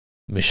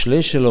Mishle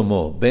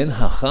Shlomo, ben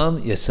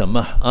hacham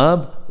yesamach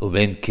ab,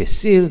 uben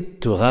kesil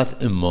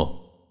turat immo.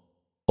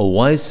 A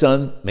wise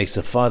son makes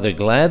a father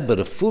glad, but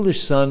a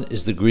foolish son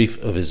is the grief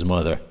of his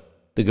mother.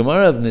 The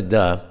Gemara of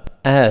Nida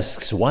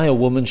asks why a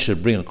woman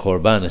should bring a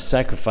korban, a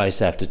sacrifice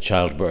after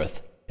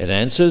childbirth. It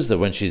answers that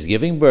when she's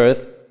giving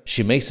birth,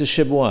 she makes a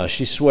shibuah,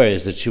 she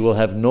swears that she will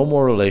have no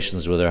more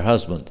relations with her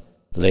husband.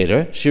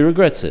 Later, she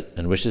regrets it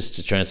and wishes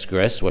to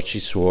transgress what she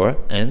swore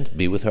and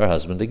be with her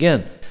husband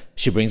again.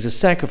 She brings a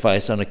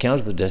sacrifice on account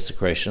of the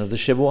desecration of the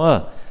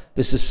shibuah.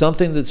 This is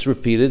something that's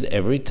repeated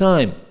every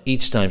time.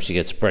 Each time she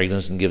gets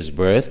pregnant and gives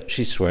birth,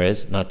 she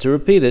swears not to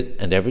repeat it,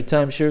 and every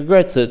time she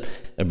regrets it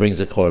and brings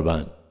a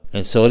korban.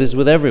 And so it is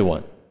with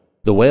everyone.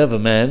 The way of a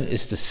man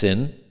is to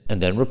sin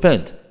and then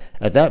repent.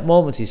 At that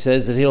moment he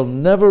says that he'll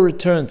never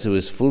return to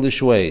his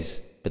foolish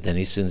ways, but then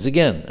he sins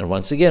again and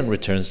once again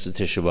returns to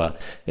Tisha B'Av.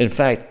 In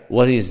fact,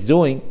 what he is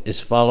doing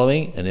is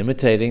following and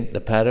imitating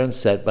the pattern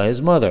set by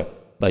his mother,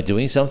 by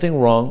doing something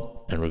wrong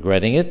and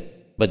regretting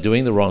it, but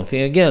doing the wrong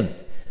thing again.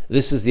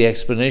 This is the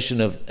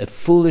explanation of a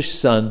foolish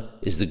son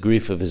is the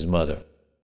grief of his mother.